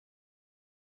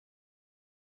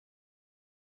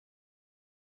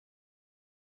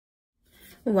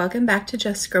Welcome back to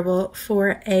Just Scribble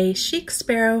for a Chic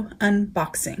Sparrow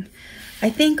unboxing. I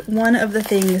think one of the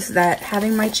things that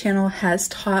having my channel has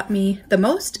taught me the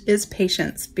most is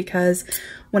patience, because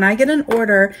when I get an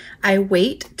order, I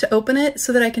wait to open it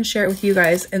so that I can share it with you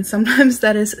guys, and sometimes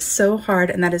that is so hard,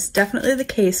 and that is definitely the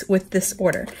case with this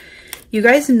order. You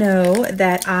guys know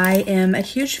that I am a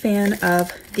huge fan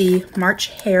of the March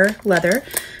Hare leather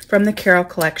from the Carroll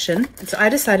collection. And so I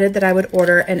decided that I would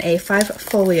order an A5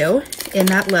 Folio in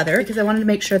that leather because I wanted to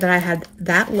make sure that I had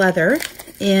that leather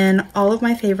in all of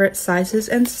my favorite sizes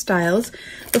and styles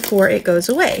before it goes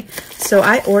away. So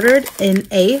I ordered an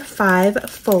A5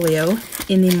 Folio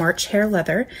in the March Hare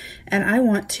leather, and I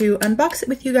want to unbox it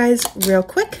with you guys real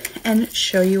quick and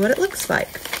show you what it looks like.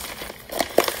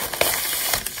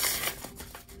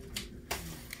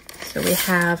 So we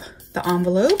have the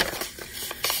envelope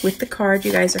with the card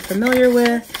you guys are familiar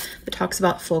with that talks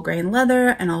about full grain leather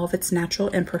and all of its natural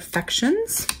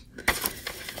imperfections.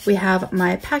 We have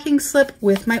my packing slip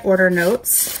with my order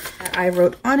notes. What I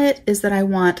wrote on it is that I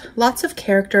want lots of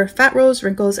character, fat rolls,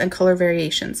 wrinkles, and color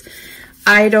variations.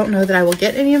 I don't know that I will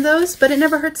get any of those, but it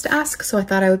never hurts to ask, so I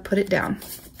thought I would put it down.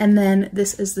 And then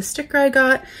this is the sticker I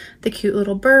got, the cute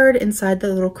little bird inside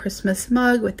the little Christmas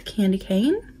mug with the candy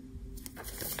cane.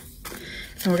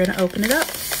 And we're gonna open it up.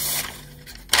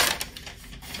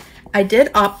 I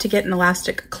did opt to get an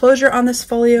elastic closure on this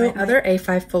folio. My other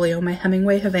A5 folio, my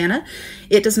Hemingway Havana,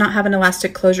 it does not have an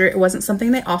elastic closure. It wasn't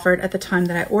something they offered at the time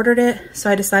that I ordered it. So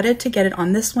I decided to get it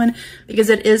on this one because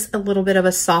it is a little bit of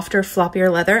a softer,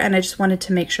 floppier leather. And I just wanted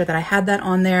to make sure that I had that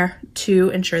on there to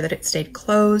ensure that it stayed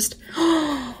closed.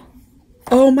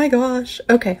 Oh my gosh.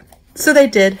 Okay. So they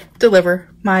did deliver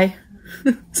my,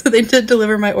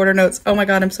 order notes. Oh my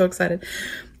God, I'm so excited.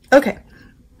 Okay.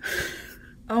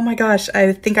 Oh my gosh,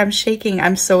 I think I'm shaking.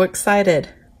 I'm so excited.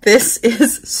 This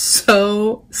is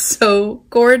so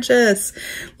gorgeous.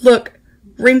 Look,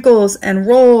 wrinkles and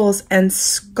rolls and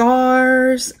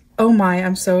scars. Oh my,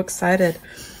 I'm so excited.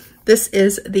 This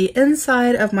is the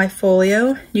inside of my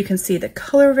folio. You can see the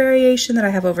color variation that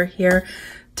I have over here.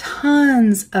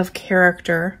 Tons of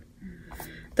character.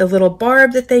 The little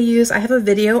barb that they use. I have a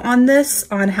video on this,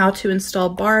 on how to install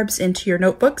barbs into your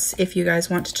notebooks, if you guys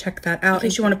want to check that out, in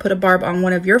case you want to put a barb on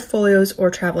one of your folios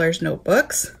or traveler's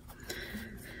notebooks.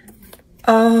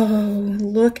 Oh,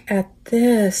 look at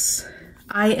this.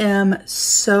 I am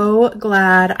so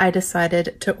glad I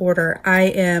decided to order. I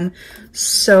am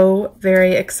so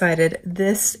very excited.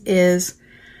 This is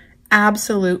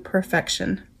absolute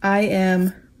perfection. I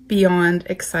am beyond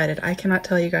excited. I cannot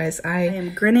tell you guys. I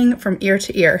am grinning from ear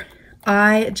to ear.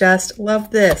 I just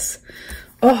love this.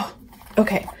 Oh,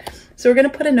 okay. So we're gonna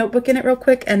put a notebook in it real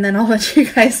quick and then I'll let you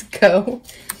guys go.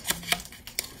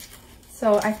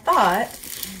 So I thought,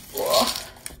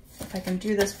 if I can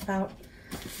do this without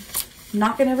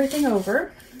knocking everything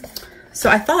over. So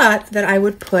I thought that I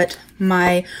would put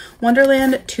my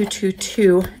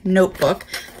Wonderland222 notebook.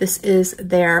 This is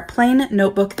their plain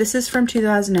notebook. This is from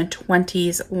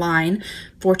 2020's line.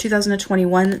 For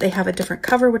 2021, they have a different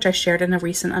cover, which I shared in a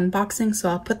recent unboxing, so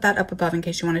I'll put that up above in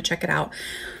case you want to check it out.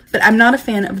 But I'm not a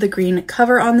fan of the green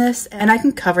cover on this, and I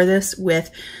can cover this with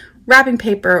wrapping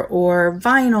paper or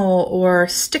vinyl or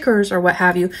stickers or what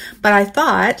have you, but I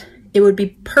thought it would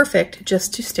be perfect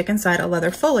just to stick inside a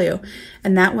leather folio.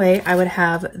 And that way I would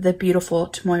have the beautiful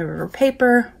Tomoe River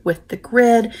paper with the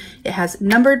grid. It has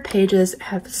numbered pages, it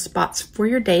has spots for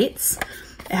your dates.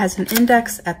 It has an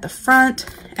index at the front,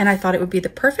 and I thought it would be the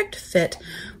perfect fit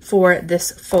for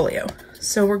this folio.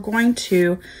 So we're going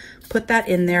to put that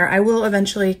in there. I will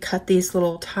eventually cut these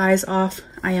little ties off.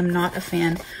 I am not a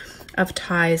fan of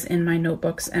ties in my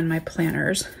notebooks and my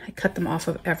planners. I cut them off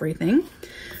of everything.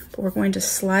 But we're going to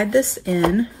slide this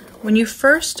in. When you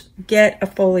first get a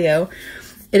folio,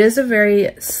 it is a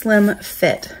very slim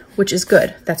fit, which is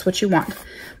good. That's what you want.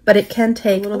 But it can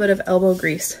take a little bit of elbow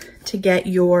grease to get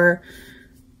your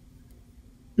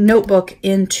notebook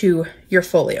into your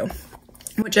folio.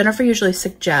 What Jennifer usually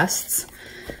suggests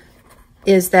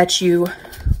is that you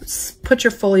put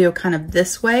your folio kind of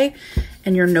this way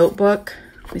and your notebook,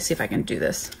 let me see if I can do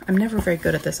this. I'm never very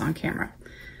good at this on camera.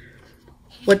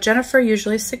 What Jennifer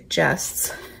usually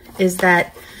suggests is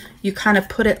that you kind of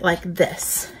put it like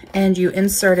this and you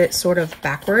insert it sort of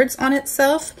backwards on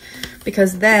itself,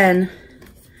 because then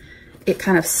it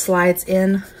kind of slides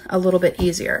in a little bit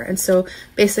easier. And so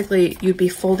basically you'd be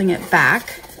folding it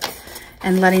back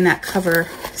and letting that cover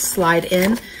slide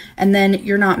in, and then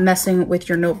you're not messing with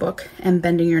your notebook and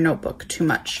bending your notebook too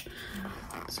much.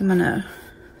 So I'm gonna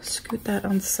scoot that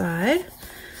on the side,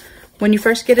 When you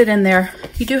first get it in there,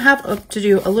 you do have to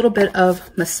do a little bit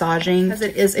of massaging because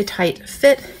it is a tight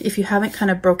fit. If you haven't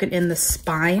kind of broken in the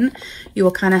spine, you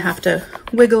will kind of have to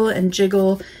wiggle and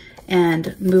jiggle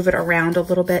and move it around a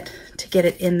little bit to get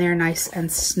it in there nice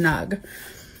and snug.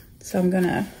 So I'm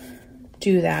gonna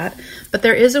do that. But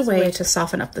there is a way to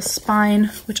soften up the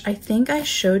spine, which I think I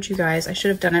showed you guys. I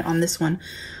should have done it on this one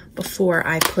before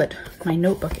I put my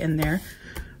notebook in there.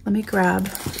 Let me grab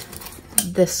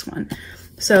this one.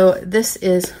 So this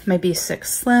is my B6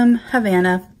 Slim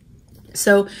Havana.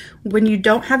 So when you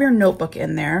don't have your notebook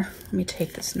in there, let me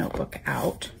take this notebook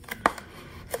out.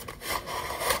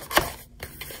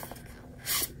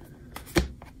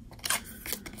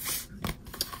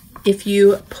 If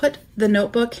you put the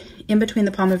notebook in between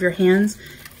the palm of your hands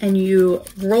and you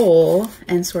roll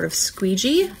and sort of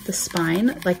squeegee the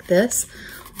spine like this,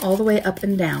 all the way up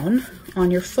and down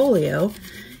on your folio,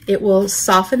 it will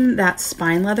soften that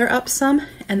spine leather up some,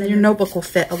 and then your notebook will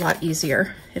fit a lot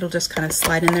easier. It'll just kind of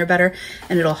slide in there better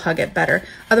and it'll hug it better.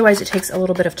 Otherwise, it takes a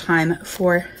little bit of time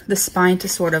for the spine to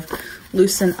sort of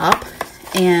loosen up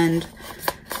and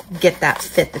get that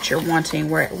fit that you're wanting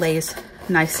where it lays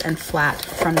nice and flat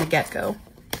from the get-go.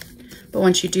 But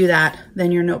once you do that,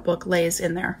 then your notebook lays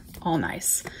in there all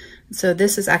nice. So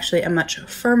this is actually a much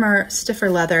firmer, stiffer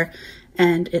leather,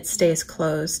 and it stays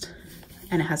closed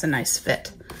and it has a nice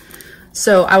fit.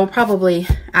 So I will probably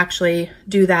actually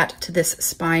do that to this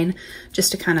spine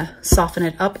just to kind of soften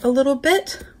it up a little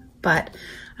bit, but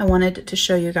I wanted to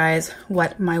show you guys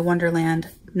what my Wonderland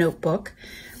notebook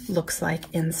looks like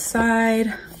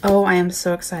inside. Oh, I am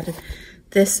so excited.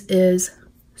 This is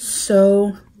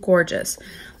so gorgeous.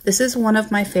 This is one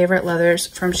of my favorite leathers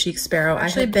from Chic Sparrow. I've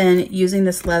actually been using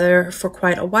this leather for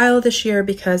quite a while this year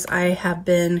because I have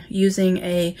been using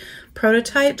a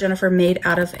prototype Jennifer made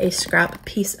out of a scrap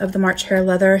piece of the March Hare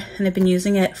leather, and I've been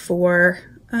using it for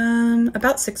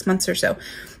about 6 months or so.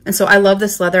 And so I love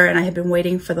this leather, and I have been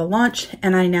waiting for the launch,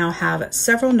 and I now have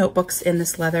several notebooks in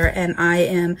this leather, and I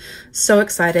am so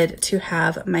excited to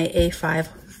have my A5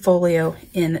 Folio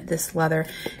in this leather,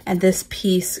 and this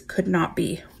piece could not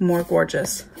be more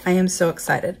gorgeous. I am so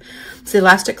excited. So the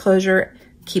elastic closure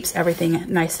keeps everything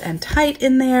nice and tight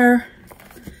in there.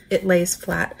 It lays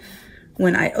flat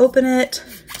when I open it.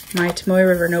 My Tomoe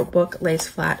River notebook lays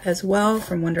flat as well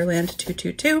from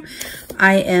Wonderland222.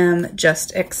 I am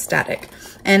just ecstatic.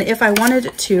 And if I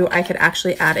wanted to, I could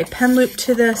actually add a pen loop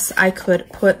to this. I could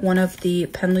put one of the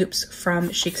pen loops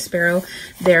from Chic Sparrow,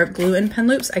 their glue-in pen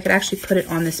loops. I could actually put it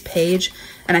on this page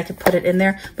and I could put it in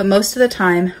there. But most of the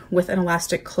time with an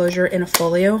elastic closure in a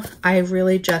folio, I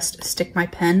really just stick my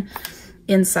pen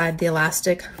inside the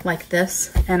elastic like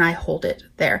this and I hold it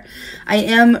there. I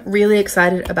am really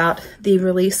excited about the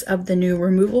release of the new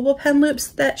removable pen loops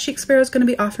that Chic Sparrow is going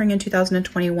to be offering in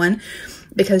 2021,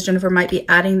 because Jennifer might be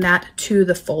adding that to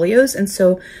the folios, and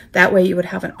so that way you would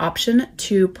have an option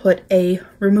to put a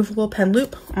removable pen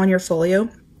loop on your folio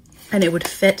and it would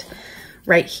fit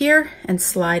right here and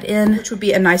slide in, which would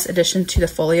be a nice addition to the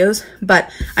folios,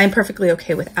 but I'm perfectly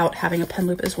okay without having a pen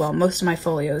loop as well. Most of my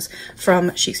folios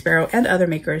from Chic Sparrow and other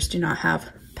makers do not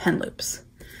have pen loops.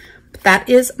 But that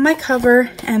is my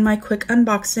cover and my quick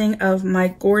unboxing of my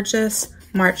gorgeous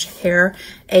March Hare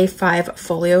A5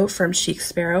 Folio from Chic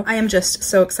Sparrow. I am just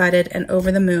so excited and over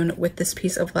the moon with this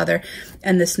piece of leather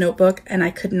and this notebook, and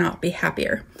I could not be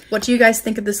happier. What do you guys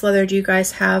think of this leather? Do you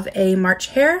guys have a March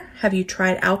Hare? Have you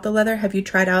tried out the leather? Have you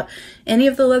tried out any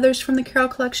of the leathers from the Carroll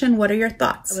collection? What are your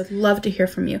thoughts? I would love to hear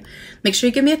from you. Make sure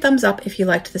you give me a thumbs up if you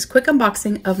liked this quick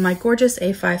unboxing of my gorgeous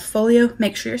A5 Folio.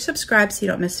 Make sure you're subscribed so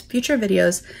you don't miss future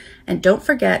videos, and don't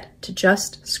forget to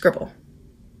just scribble.